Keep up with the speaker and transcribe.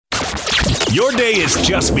Your day has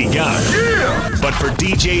just begun. Yeah! But for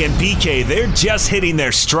DJ and PK, they're just hitting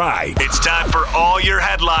their stride. It's time for all your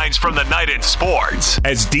headlines from the night in sports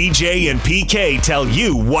as DJ and PK tell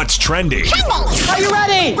you what's trending. Are you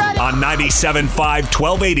ready? On 97.5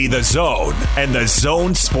 1280 The Zone and The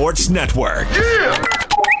Zone Sports Network. Yeah!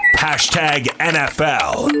 Hashtag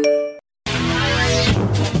NFL.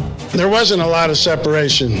 There wasn't a lot of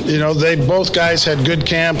separation. You know, both guys had good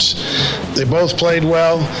camps. They both played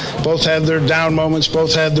well. Both had their down moments.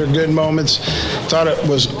 Both had their good moments. Thought it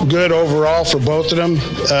was good overall for both of them.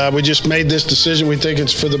 We just made this decision. We think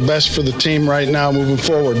it's for the best for the team right now moving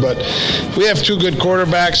forward. But we have two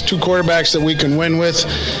quarterbacks that we can win with.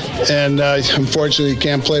 And unfortunately, you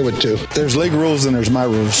can't play with two. There's league rules and there's my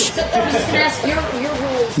rules. Your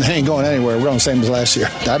rules. They ain't going anywhere. We're on the same as last year.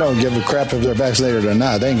 I don't give a crap if they're vaccinated or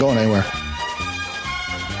not. They ain't going anywhere.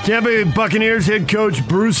 Tampa Bay Buccaneers head coach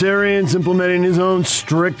Bruce Arians implementing his own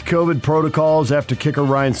strict COVID protocols after kicker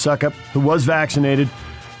Ryan Succop, who was vaccinated,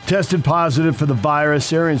 tested positive for the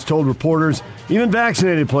virus. Arians told reporters even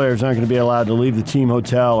vaccinated players aren't going to be allowed to leave the team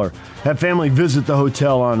hotel or have family visit the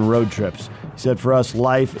hotel on road trips. He said, for us,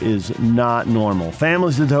 life is not normal.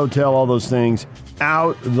 Families at the hotel, all those things,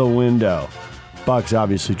 out the window. Bucks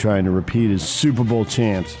obviously trying to repeat his Super Bowl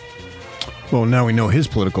champs. Well, now we know his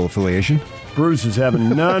political affiliation. Bruce is having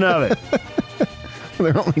none of it.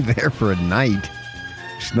 They're only there for a night.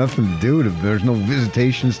 There's nothing to do. There's no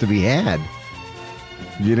visitations to be had.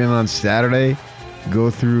 Get in on Saturday, go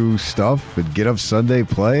through stuff, and get up Sunday,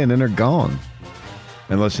 play, and then they're gone.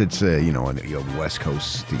 Unless it's a West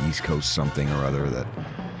Coast to East Coast something or other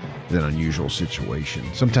that's an unusual situation.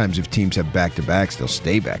 Sometimes if teams have back-to-backs, they'll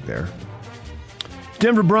stay back there.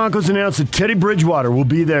 Denver Broncos announced that Teddy Bridgewater will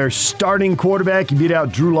be their starting quarterback. He beat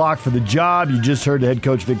out Drew Lock for the job. You just heard the head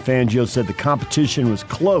coach, Vic Fangio, said the competition was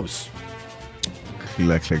close.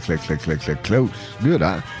 Close. Good.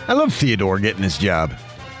 I love Theodore getting this job.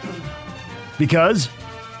 Because?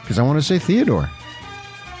 Because I want to say Theodore.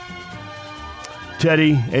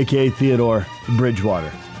 Teddy, a.k.a. Theodore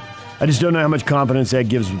Bridgewater. I just don't know how much confidence that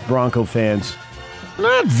gives Bronco fans.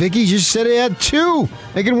 Not Vicky just said he had two.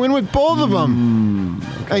 They can win with both of them.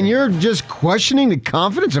 Okay. And you're just questioning the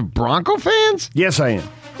confidence of Bronco fans? Yes, I am.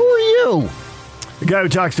 Who are you? The guy who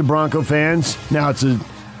talks to Bronco fans. Now, it's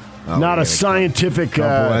not a scientific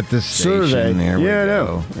at the survey. There we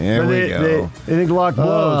go. There we go. They think Lock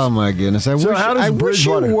blows. Oh, my goodness. I wish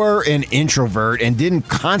you were an introvert and didn't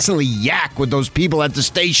constantly yak with those people at the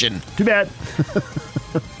station. Too bad.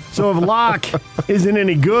 So if Locke isn't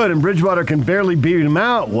any good and Bridgewater can barely beat him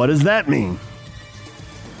out, what does that mean?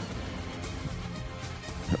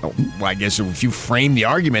 Well, I guess if you frame the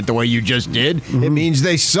argument the way you just did, it means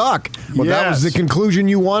they suck. Well, That was the conclusion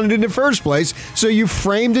you wanted in the first place, so you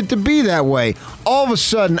framed it to be that way. All of a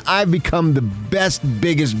sudden, I've become the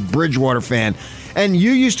biggest Bridgewater fan. And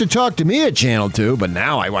you used to talk to me at Channel 2, but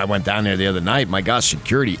now I went down there the other night. My gosh,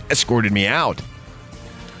 security escorted me out.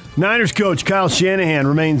 Niners coach Kyle Shanahan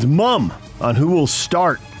remains mum on who will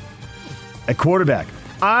start at quarterback.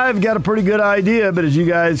 I've got a pretty good idea, but as you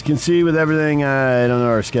guys can see with everything, I don't know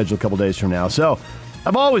our schedule a couple days from now. So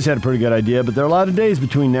I've always had a pretty good idea, but there are a lot of days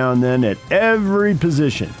between now and then at every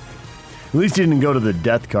position. At least he didn't go to the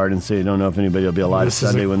death card and say, you don't know if anybody will be alive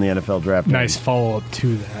Sunday when the NFL draft ends. Nice follow-up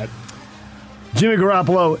to that. Jimmy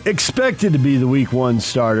Garoppolo expected to be the Week 1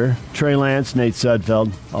 starter. Trey Lance, Nate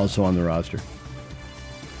Sudfeld, also on the roster.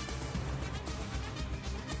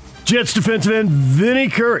 Jets defensive end Vinny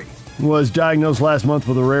Curry was diagnosed last month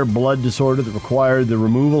with a rare blood disorder that required the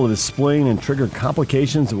removal of his spleen and triggered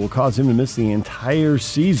complications that will cause him to miss the entire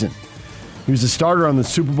season. He was a starter on the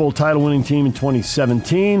Super Bowl title-winning team in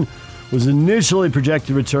 2017, was initially projected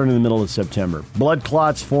to return in the middle of September. Blood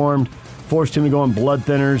clots formed, forced him to go on blood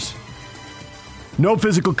thinners. No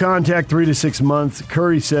physical contact, 3 to 6 months.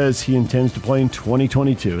 Curry says he intends to play in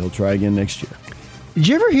 2022. He'll try again next year. Did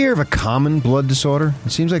you ever hear of a common blood disorder?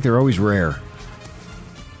 It seems like they're always rare.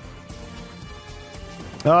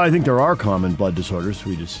 I think there are common blood disorders.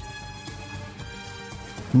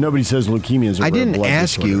 Nobody says leukemia is a rare blood disorder. I didn't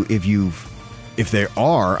ask you if there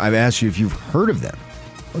are. I've asked you if you've heard of them.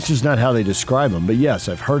 That's just not how they describe them. But yes,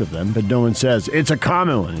 I've heard of them. But no one says it's a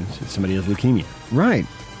common one. Somebody has leukemia. Right.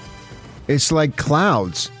 It's like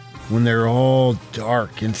clouds. When they're all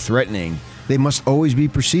dark and threatening, they must always be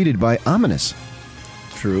preceded by ominous.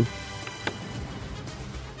 True.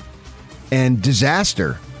 And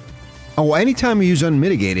disaster. Oh, anytime you use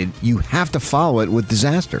unmitigated, you have to follow it with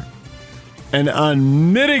disaster. An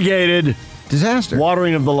unmitigated disaster.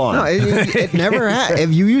 Watering of the lawn. No, it never has.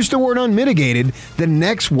 If you use the word unmitigated, the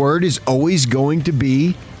next word is always going to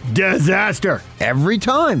be Disaster. Every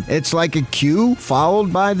time. It's like a Q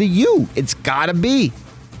followed by the U. It's got to be.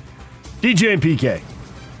 DJ and PK.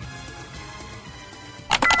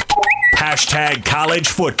 Hashtag college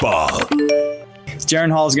football.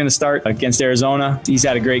 Jaren Hall is going to start against Arizona. He's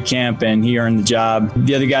had a great camp, and he earned the job.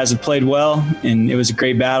 The other guys have played well, and it was a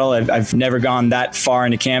great battle. I've never gone that far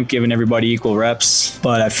into camp, giving everybody equal reps,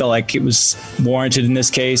 but I felt like it was warranted in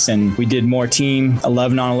this case, and we did more team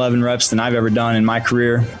 11-on-11 reps than I've ever done in my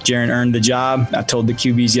career. Jaren earned the job. I told the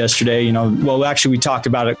QBs yesterday, we talked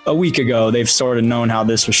about it a week ago. They've sort of known how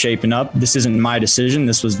this was shaping up. This isn't my decision.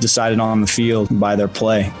 This was decided on the field by their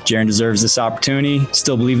play. Jaren deserves this opportunity.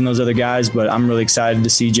 Still believe in those other guys, but I'm really excited to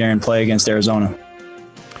see Jaren play against Arizona.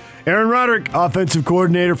 Aaron Roderick, offensive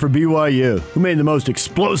coordinator for BYU. Who made the most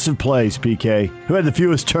explosive plays, PK? Who had the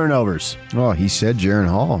fewest turnovers? Oh, he said Jaren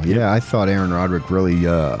Hall. Yeah, I thought Aaron Roderick really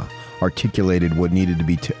articulated what needed to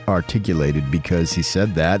be articulated because he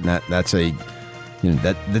said that. And that's a...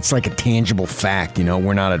 that's like a tangible fact.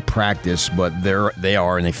 We're not at practice, but they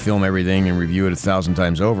are, and they film everything and review it 1,000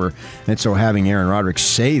 times over. And so having Aaron Roderick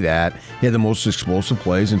say that, he had the most explosive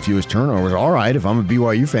plays and fewest turnovers. All right, if I'm a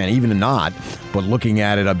BYU fan, even not, but looking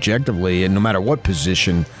at it objectively, and no matter what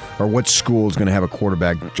position or what school is going to have a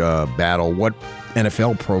quarterback battle, what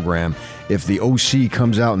NFL program, if the OC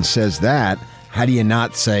comes out and says that, how do you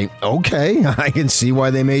not say, okay, I can see why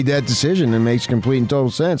they made that decision. It makes complete and total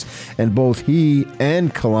sense. And both he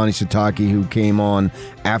and Kalani Sitake, who came on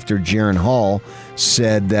after Jaren Hall,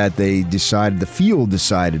 said that the field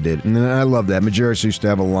decided it. And I love that. Majerus used to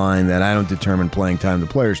have a line that I don't determine playing time, the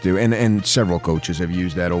players do. And several coaches have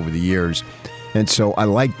used that over the years. And so I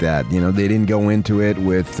like that. They didn't go into it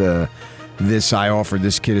with... I offered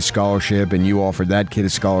this kid a scholarship and you offered that kid a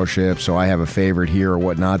scholarship, so I have a favorite here or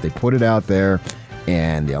whatnot. They put it out there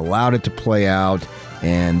and they allowed it to play out,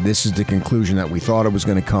 and this is the conclusion that we thought it was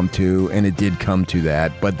going to come to, and it did come to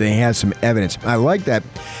that, but they have some evidence. I like that.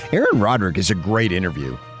 Aaron Roderick is a great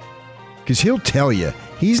interview because he'll tell you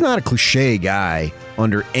he's not a cliche guy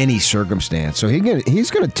under any circumstance. So he's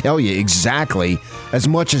going to tell you exactly as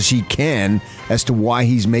much as he can as to why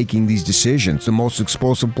he's making these decisions. The most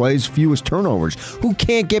explosive plays, fewest turnovers. Who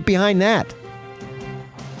can't get behind that?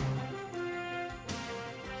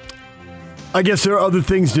 I guess there are other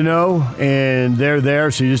things to know, and they're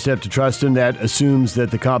there, so you just have to trust him. That assumes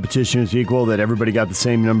that the competition is equal, that everybody got the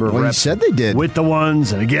same number of reps. He said they did. With the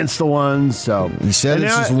ones and against the ones. So he said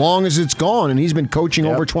it's as long as it's gone, and he's been coaching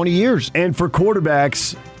over 20 years. And for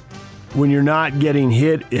quarterbacks, when you're not getting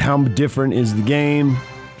hit, how different is the game?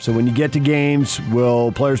 So when you get to games,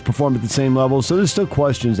 will players perform at the same level? So there's still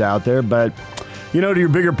questions out there, but... to your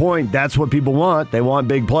bigger point, that's what people want. They want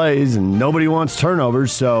big plays, and nobody wants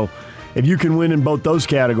turnovers, so... if you can win in both those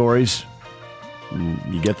categories,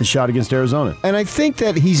 you get the shot against Arizona. And I think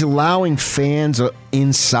that he's allowing fans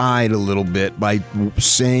inside a little bit by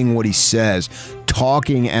saying what he says,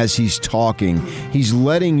 talking as he's talking. He's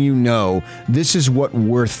letting you know this is what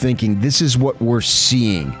we're thinking. This is what we're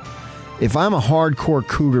seeing. If I'm a hardcore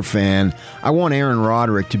Cougar fan, I want Aaron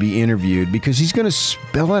Roderick to be interviewed because he's going to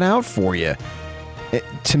spell it out for you.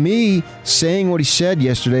 To me, saying what he said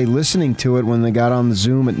yesterday, listening to it when they got on the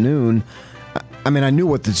Zoom at noon, I knew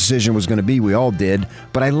what the decision was going to be. We all did.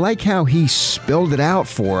 But I like how he spelled it out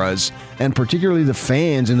for us, and particularly the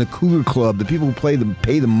fans in the Cougar Club, the people who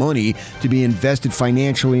pay the money to be invested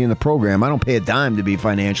financially in the program. I don't pay a dime to be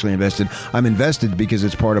financially invested. I'm invested because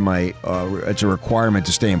it's part of my, it's a requirement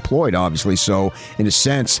to stay employed, obviously. So, in a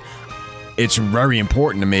sense, it's very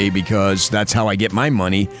important to me because that's how I get my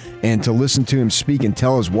money. And to listen to him speak and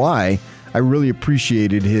tell us why, I really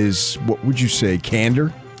appreciated his, what would you say,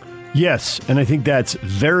 candor? Yes, and I think that's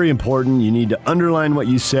very important. You need to underline what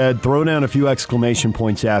you said, throw down a few exclamation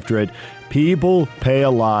points after it. People pay a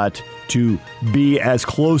lot to be as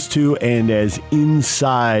close to and as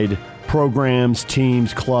inside programs,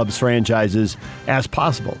 teams, clubs, franchises as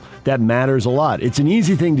possible. That matters a lot. It's an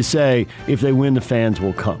easy thing to say, if they win, the fans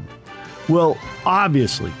will come. Well,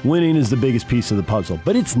 obviously, winning is the biggest piece of the puzzle,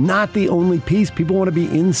 but it's not the only piece. People want to be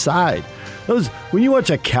inside. When you watch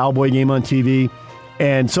a Cowboy game on TV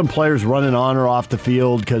and some players running on or off the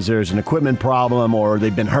field because there's an equipment problem or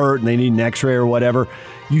they've been hurt and they need an x-ray or whatever,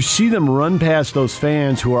 you see them run past those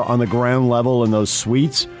fans who are on the ground level in those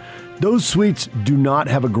suites. Those suites do not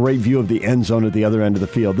have a great view of the end zone at the other end of the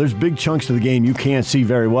field. There's big chunks of the game you can't see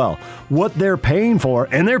very well. What they're paying for,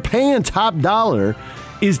 and they're paying top dollar,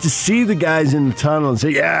 is to see the guys in the tunnel and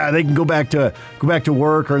say, yeah, they can go back to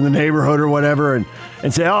work or in the neighborhood or whatever and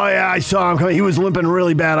say, oh, yeah, I saw him coming. He was limping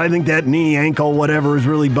really bad. I think that knee, ankle, whatever is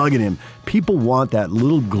really bugging him. People want that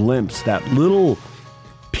little glimpse, that little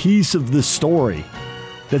piece of the story.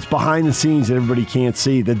 that's behind the scenes that everybody can't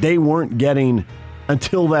see, that they weren't getting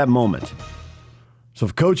until that moment. So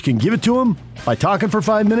if coach can give it to them by talking for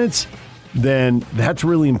 5 minutes, then that's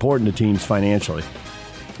really important to teams financially.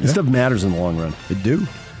 This stuff matters in the long run. It do.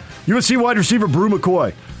 USC wide receiver Brew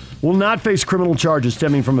McCoy will not face criminal charges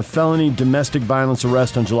stemming from a felony domestic violence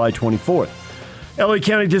arrest on July 24th. LA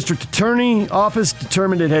County District Attorney Office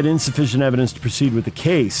determined it had insufficient evidence to proceed with the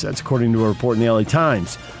case. That's according to a report in the LA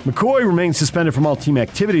Times. McCoy remains suspended from all team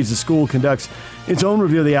activities. The school conducts its own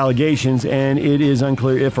review of the allegations, and it is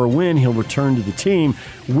unclear if or when he'll return to the team.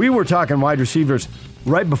 We were talking wide receivers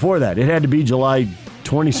right before that. It had to be July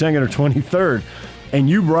 22nd or 23rd. And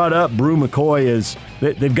you brought up Brew McCoy as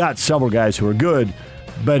they've got several guys who are good,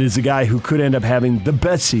 but is a guy who could end up having the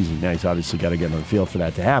best season. Now, he's obviously got to get on the field for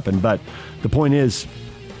that to happen, but the point is,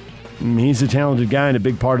 he's a talented guy and a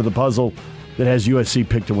big part of the puzzle that has USC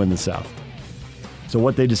picked to win the South. So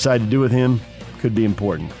what they decide to do with him could be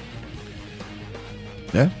important.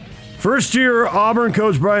 Yeah. First-year Auburn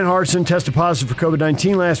coach Brian Harsin tested positive for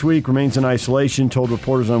COVID-19 last week, remains in isolation, told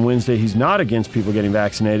reporters on Wednesday he's not against people getting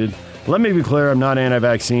vaccinated. Let me be clear, I'm not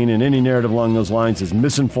anti-vaccine, and any narrative along those lines is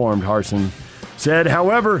misinformed, Harsin said.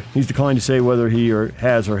 However, he's declined to say whether he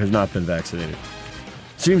has or has not been vaccinated.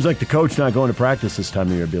 Seems like the coach not going to practice this time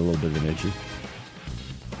of year would be a little bit of an issue.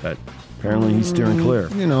 But apparently he's steering clear.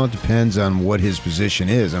 You know, it depends on what his position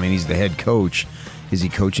is. I mean, he's the head coach. Is he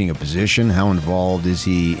coaching a position? How involved is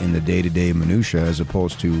he in the day-to-day minutia as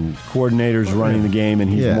opposed to coordinators running the game, and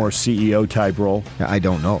he's more CEO-type role? I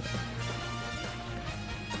don't know.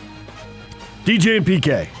 DJ and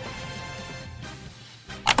PK.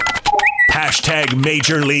 Hashtag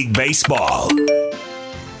Major League Baseball.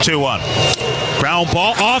 2-1. Ground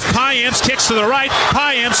ball off. Piamps kicks to the right.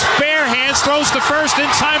 Piamps bare hands throws to first in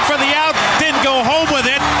time for the out. Didn't go home with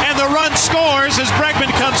it, and the run scores as Bregman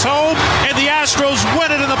comes home, and the Astros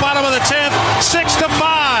win it in the bottom of the 10th,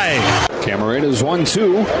 6-5. Camarada's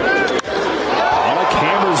 1-2. Pollock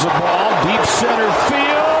hammers the ball deep center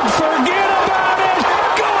field. Forget about it.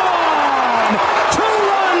 Gone.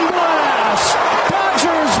 2-run blast.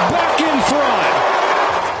 Dodgers back in front.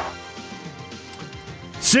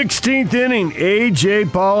 16th inning, A.J.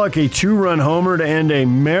 Pollock, a 2-run homer to end a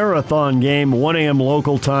marathon game, 1 a.m.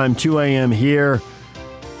 local time, 2 a.m. here.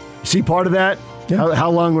 See part of that? Yeah. How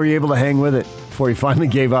long were you able to hang with it before you finally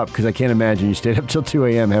gave up? Because I can't imagine you stayed up till 2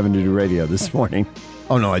 a.m. having to do radio this morning.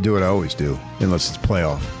 Oh, no, I do what I always do, unless it's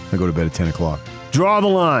playoff. I go to bed at 10 o'clock. Draw the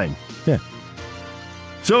line. Yeah.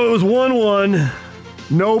 So it was 1-1.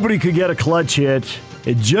 Nobody could get a clutch hit.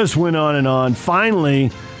 It just went on and on.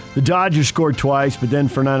 Finally, the Dodgers scored twice, but then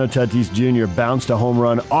Fernando Tatis Jr. bounced a home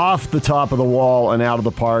run off the top of the wall and out of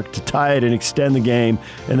the park to tie it and extend the game,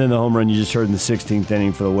 and then the home run you just heard in the 16th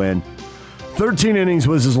inning for the win. 13 innings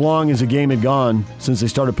was as long as a game had gone since they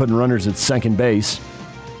started putting runners at second base.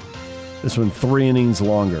 This one, 3 innings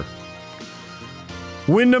longer.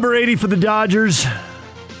 Win number 80 for the Dodgers.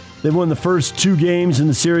 They've won the first 2 games in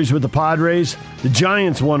the series with the Padres. The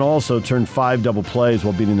Giants won also, turned 5 double plays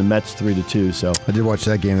while beating the Mets 3-2. So I did watch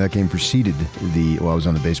that game. That game preceded I was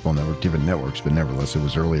on the baseball network, different networks, but nevertheless, it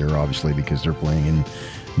was earlier, obviously, because they're playing in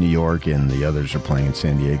New York and the others are playing in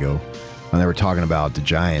San Diego. And they were talking about the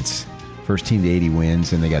Giants, first team to 80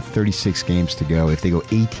 wins, and they got 36 games to go. If they go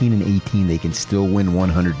 18-18, they can still win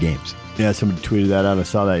 100 games. Yeah, somebody tweeted that out. I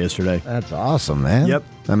saw that yesterday. That's awesome, man. Yep.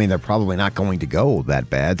 I mean, they're probably not going to go that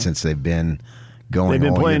bad since they've been going.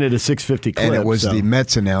 They've been playing year. at a 650 clip. And it was the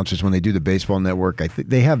Mets announcers when they do the baseball network. I think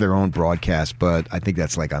they have their own broadcast, but I think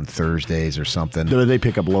that's like on Thursdays or something. They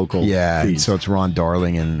pick up local feeds. So it's Ron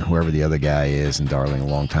Darling and whoever the other guy is, and Darling, a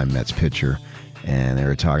longtime Mets pitcher. And they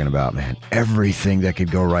were talking about, man, everything that could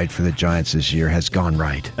go right for the Giants this year has gone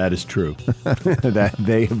right. That is true. That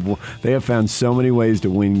they have found so many ways to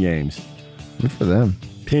win games. Good for them.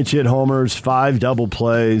 Pinch hit homers, 5 double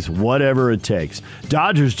plays, whatever it takes.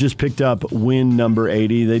 Dodgers just picked up win number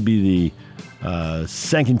 80. They'd be the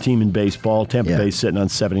second team in baseball. Tampa Bay sitting on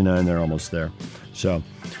 79. They're almost there. So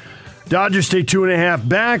Dodgers stay 2.5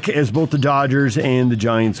 back as both the Dodgers and the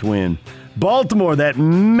Giants win. Baltimore, that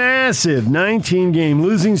massive 19-game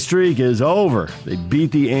losing streak is over. They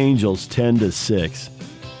beat the Angels 10-6.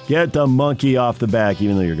 Get the monkey off the back,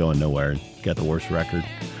 even though you're going nowhere. Got the worst record.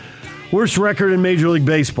 Worst record in Major League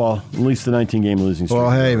Baseball, at least the 19-game losing streak.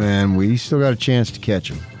 Well, hey, man, we still got a chance to catch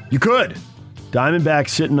them. You could. Diamondbacks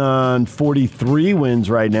sitting on 43 wins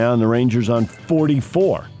right now, and the Rangers on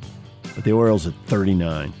 44. But the Orioles at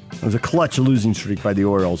 39. It was a clutch losing streak by the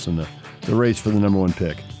Orioles in the race for the number 1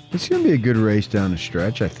 pick. It's going to be a good race down the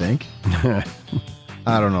stretch, I think.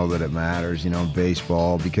 I don't know that it matters, in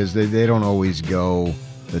baseball, because they don't always go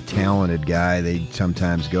the talented guy, they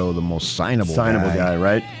sometimes go the most signable guy,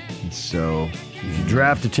 right? So if you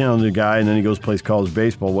draft a talented guy and then he goes plays college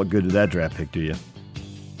baseball, what good did that draft pick do you?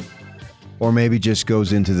 Or maybe just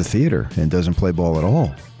goes into the theater and doesn't play ball at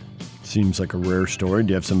all. Seems like a rare story. Do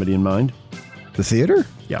you have somebody in mind? The theater?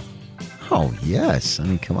 Yeah. Oh, yes. I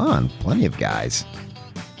mean, come on. Plenty of guys.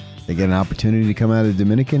 They get an opportunity to come out of the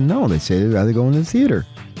Dominican? No, they say they'd rather go into the theater.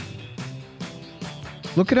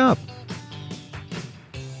 Look it up.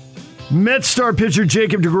 Mets star pitcher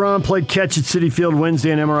Jacob deGrom played catch at Citi Field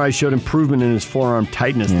Wednesday, and MRI showed improvement in his forearm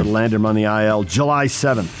tightness that landed him on the IL July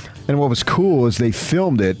 7th. And what was cool is they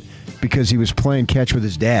filmed it because he was playing catch with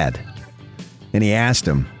his dad. And he asked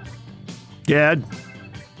him. Dad,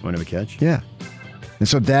 want to have a catch? Yeah. And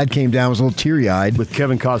so Dad came down, was a little teary-eyed. With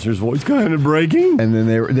Kevin Costner's voice kind of breaking. And then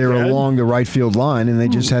they were along the right field line, and they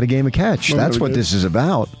just had a game of catch. That's what this is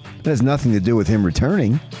about. It has nothing to do with him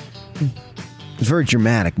returning. It's a very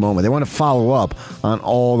dramatic moment. They want to follow up on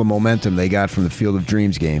all the momentum they got from the Field of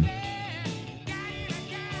Dreams game.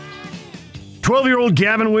 12-year-old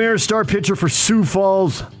Gavin Weir, star pitcher for Sioux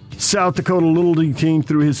Falls, South Dakota Little League team,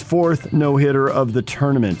 threw his fourth no-hitter of the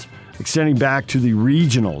tournament, extending back to the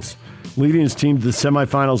regionals, leading his team to the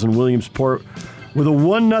semifinals in Williamsport with a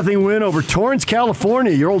 1-0 win over Torrance,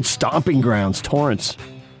 California, your old stomping grounds, Torrance.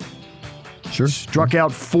 Sure. Struck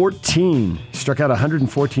out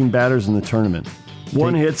 114 batters in the tournament.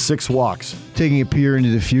 One hit, 6 walks. Taking a peer into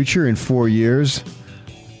the future in 4 years,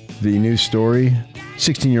 the news story,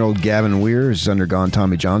 16-year-old Gavin Weir has undergone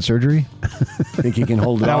Tommy John surgery. Think he can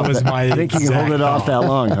hold it off? Think he can hold it off that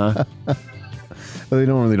long, huh?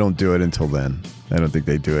 Well, they don't do it until then. I don't think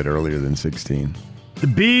they do it earlier than 16. The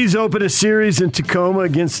Bees open a series in Tacoma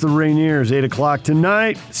against the Rainiers, 8 o'clock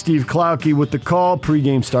tonight. Steve Klauke with the call.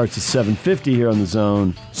 Pregame starts at 7:50 here on the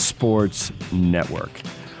Zone Sports Network.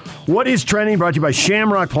 What is trending? Brought to you by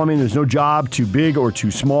Shamrock Plumbing. There's no job too big or too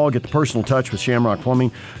small. Get the personal touch with Shamrock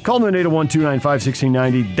Plumbing. Call them at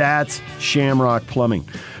 801-295-1690. That's Shamrock Plumbing.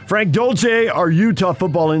 Frank Dolce, our Utah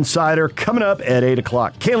football insider, coming up at 8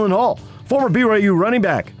 o'clock. Jaren Hall, former BYU running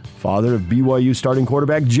back, father of BYU starting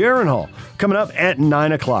quarterback Jaren Hall, coming up at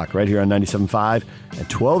 9 o'clock right here on 97.5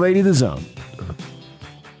 at 1280 The Zone.